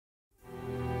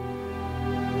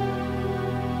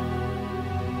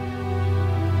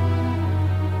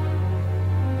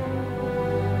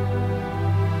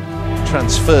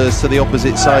transfers to the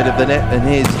opposite side of the net, and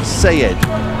here's Sayed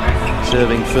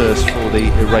serving first for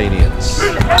the Iranians.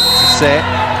 Set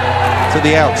to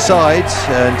the outside,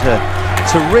 and a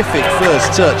terrific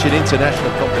first touch in international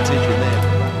competition there.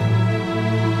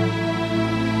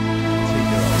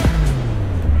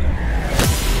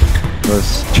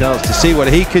 First chance to see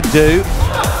what he can do,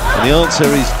 and the answer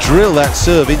is drill that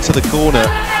serve into the corner.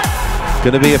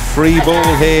 Going to be a free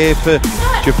ball here for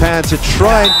Japan to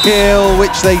try and kill,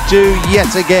 which they do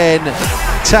yet again.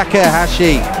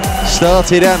 Takahashi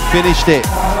started and finished it.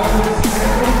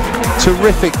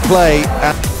 Terrific play.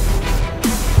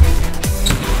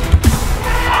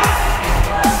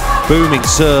 Booming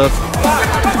serve.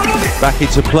 Back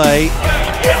into play.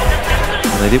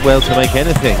 And they did well to make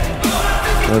anything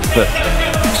of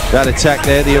that attack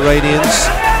there, the Iranians.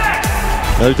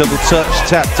 No double touch,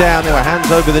 tapped down, there were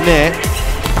hands over the net.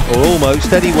 Or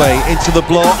almost anyway, into the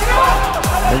block.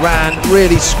 Iran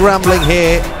really scrambling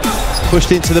here.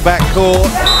 Pushed into the backcourt.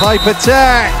 Pipe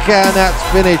attack, and that's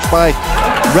finished by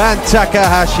Ran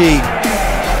Takahashi.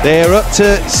 They're up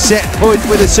to set point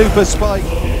with a super spike.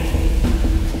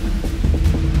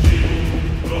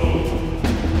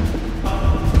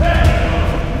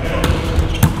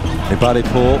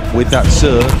 Volleyball with that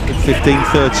serve at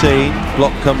 15-13.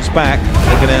 Block comes back.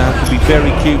 They're going to have to be very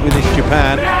cute with this,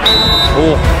 Japan.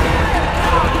 Oh,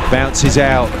 bounces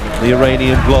out the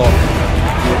Iranian block.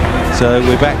 So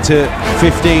we're back to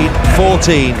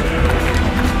 15-14.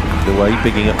 The way,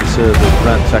 bigging up the serve of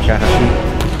Ran Takahashi.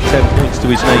 10 points to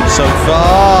his name so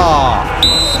far.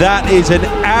 That is an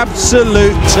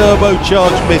absolute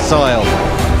turbocharged missile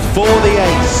for the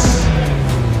ace.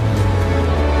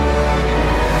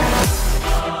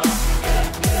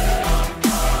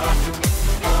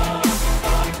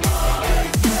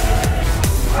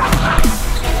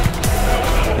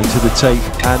 To the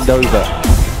tape and over.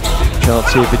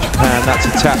 Chance here for Japan. That's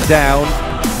a tap down.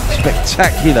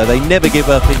 Spectacular. They never give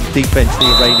up in defense, the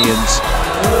Iranians.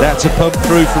 That's a pump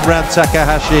through from Ran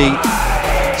Takahashi.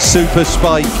 Super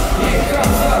spike.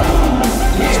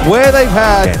 It's where they've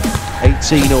had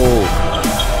 18 all.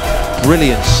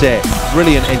 Brilliant set.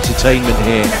 Brilliant entertainment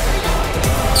here.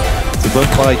 The bump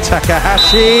by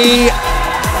Takahashi.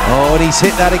 Oh, and he's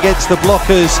hit that against the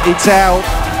blockers. It's out.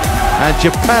 And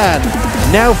Japan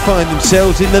now find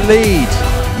themselves in the lead.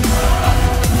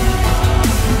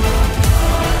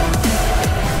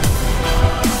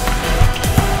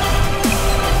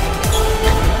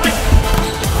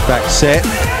 Back set.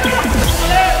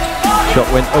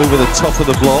 Shot went over the top of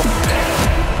the block.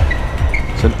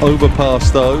 It's an overpass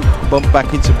though. Bump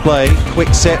back into play.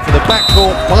 Quick set for the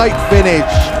backcourt. Pipe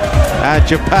finish. And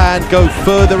Japan go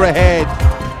further ahead.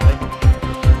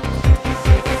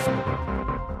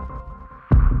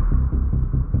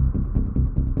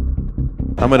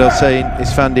 Ahmed Hossein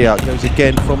Isfandiak goes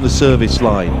again from the service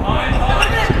line.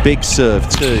 It's a big serve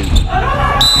too.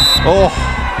 Oh,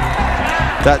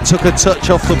 that took a touch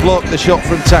off the block, the shot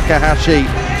from Takahashi.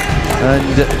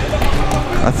 And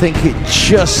I think it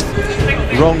just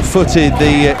wrong-footed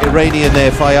the Iranian there,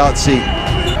 Fayadzi.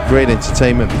 Great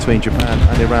entertainment between Japan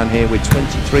and Iran here with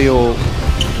 23 all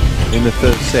in the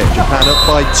third set. Japan up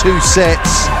by 2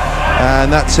 sets,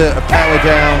 and that's a power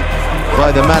down by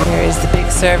the man. Here is the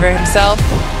big server himself,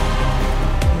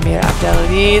 Amir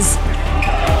Abdelaziz.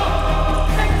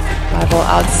 Volleyball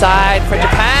outside for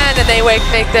Japan, and they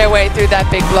make their way through that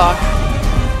big block.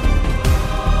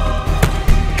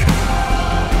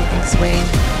 Big swing.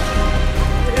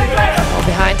 Ball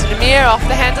behind to Amir, off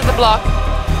the hands of the block.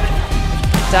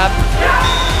 Picked up.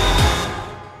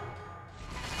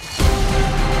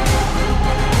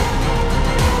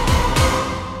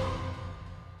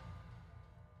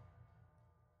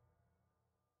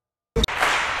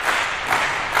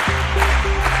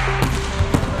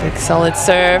 Big solid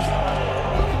serve.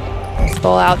 Nice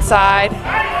ball outside.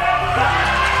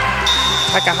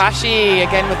 Takahashi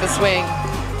again with the swing.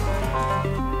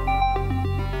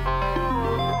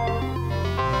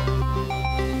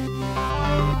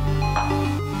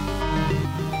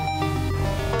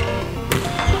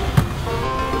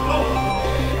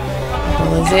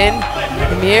 Ball is in.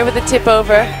 Amir with the tip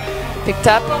over. Picked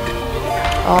up.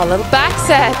 Oh, a little back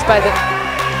set by the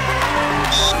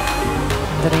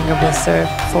Ringerable serve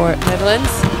for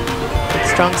Netherlands. Big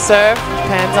strong serve.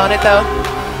 Japan's on it though.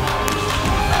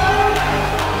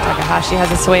 Takahashi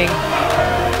has a swing.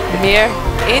 Namir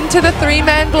into the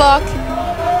 3-man block.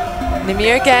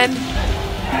 Namir again.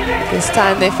 This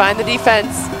time they find the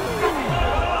defense.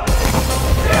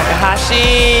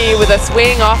 Takahashi with a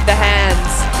swing off the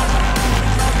hands.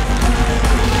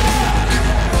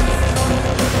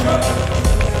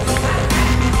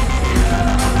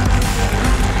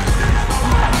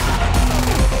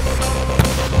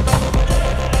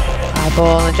 A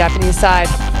ball on the Japanese side.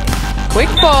 Quick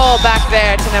ball back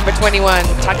there to number 21,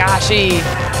 Takahashi.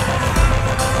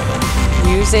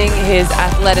 Using his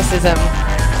athleticism.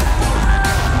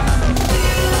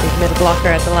 Big middle blocker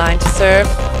at the line to serve.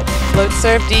 Float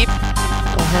serve deep.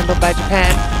 Well handled by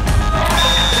Japan.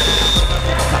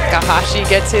 Takahashi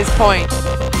gets his point.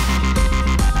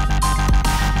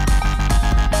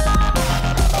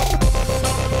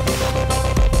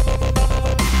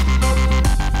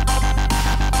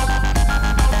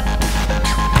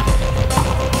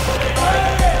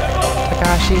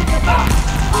 Takahashi.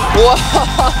 Whoa!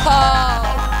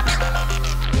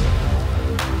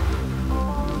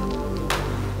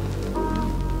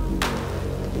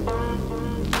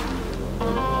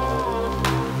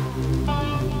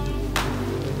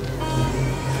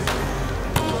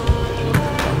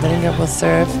 Bendinger will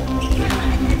serve.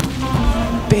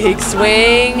 Big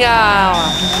swing.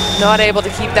 Oh, not able to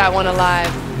keep that one alive.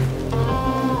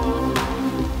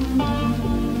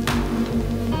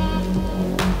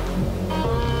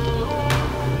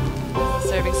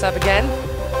 Serving sub again.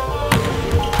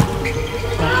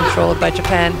 Not controlled by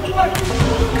Japan.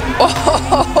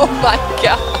 Oh my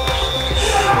gosh.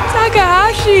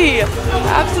 Takahashi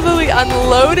absolutely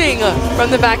unloading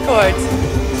from the backcourt.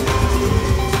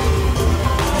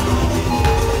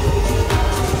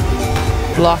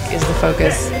 Block is the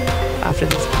focus after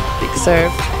this big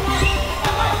serve.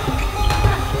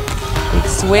 Big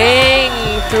swing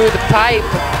through the pipe.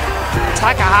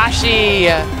 Takahashi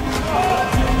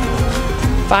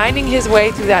finding his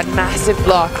way through that massive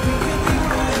block.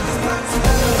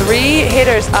 3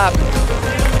 hitters up.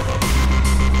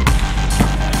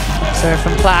 Serve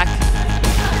from Black.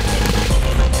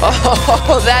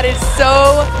 Oh, that is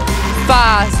so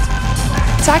fast.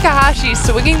 Takahashi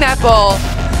swinging that ball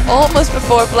almost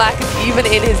before Black is even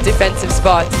in his defensive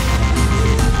spot.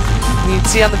 You can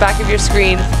see on the back of your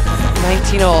screen,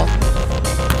 19-all.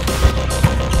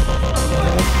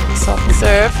 Soft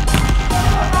serve.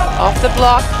 Off the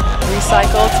block,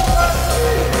 recycled.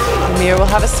 Amir will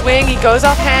have a swing, he goes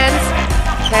off hands.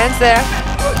 Hands there.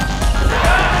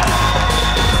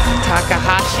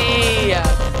 Takahashi.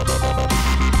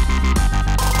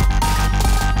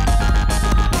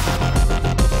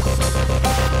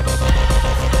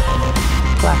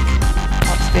 Black,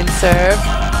 topspin serve.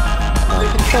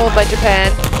 Well controlled by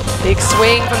Japan. Big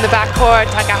swing from the backcourt,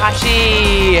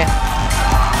 Takahashi.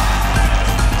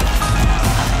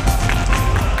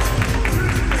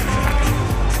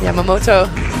 Yamamoto.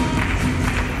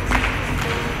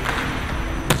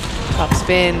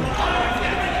 Topspin.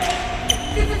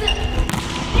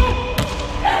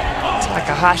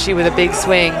 Takahashi with a big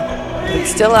swing. But it's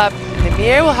still up.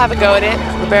 Amir will have a go at it.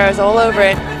 Libera's all over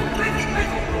it.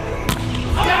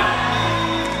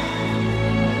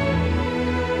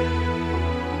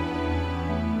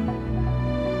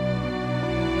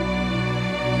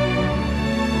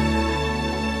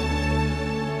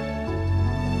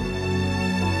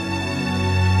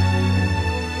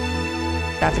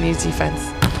 Japanese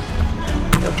defense.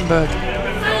 Milkenberg.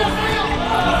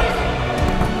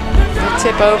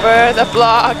 Tip over the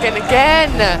block, and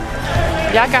again,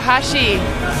 Takahashi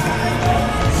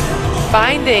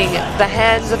finding the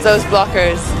hands of those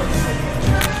blockers.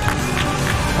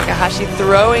 Takahashi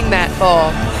throwing that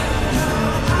ball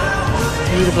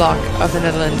through the block of the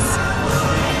Netherlands.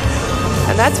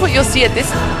 And that's what you'll see at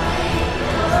this.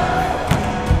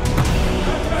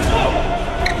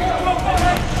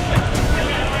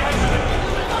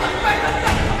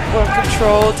 Well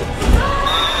controlled.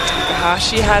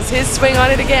 Takahashi has his swing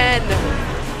on it again.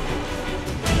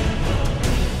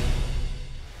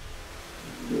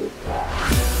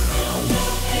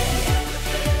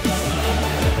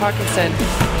 Parkinson.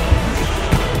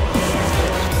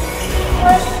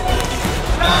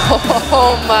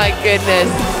 Oh my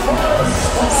goodness.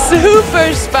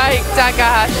 Super spike,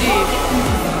 Takahashi.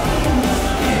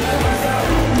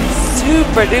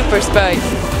 Super duper spike.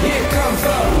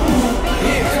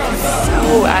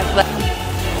 So athletic.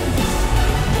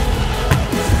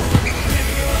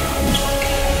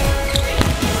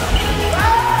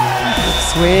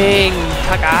 Swing.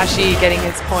 Takahashi getting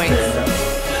his points.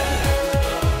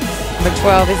 Number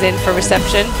 12 is in for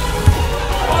reception.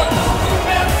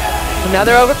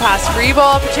 Another overpass. Free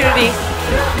ball opportunity.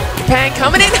 Japan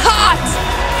coming in hot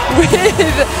with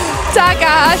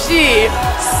Takahashi.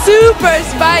 Super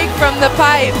spike from the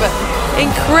pipe.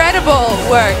 Incredible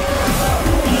work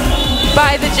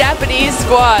by the Japanese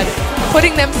squad,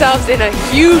 putting themselves in a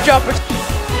huge opportunity.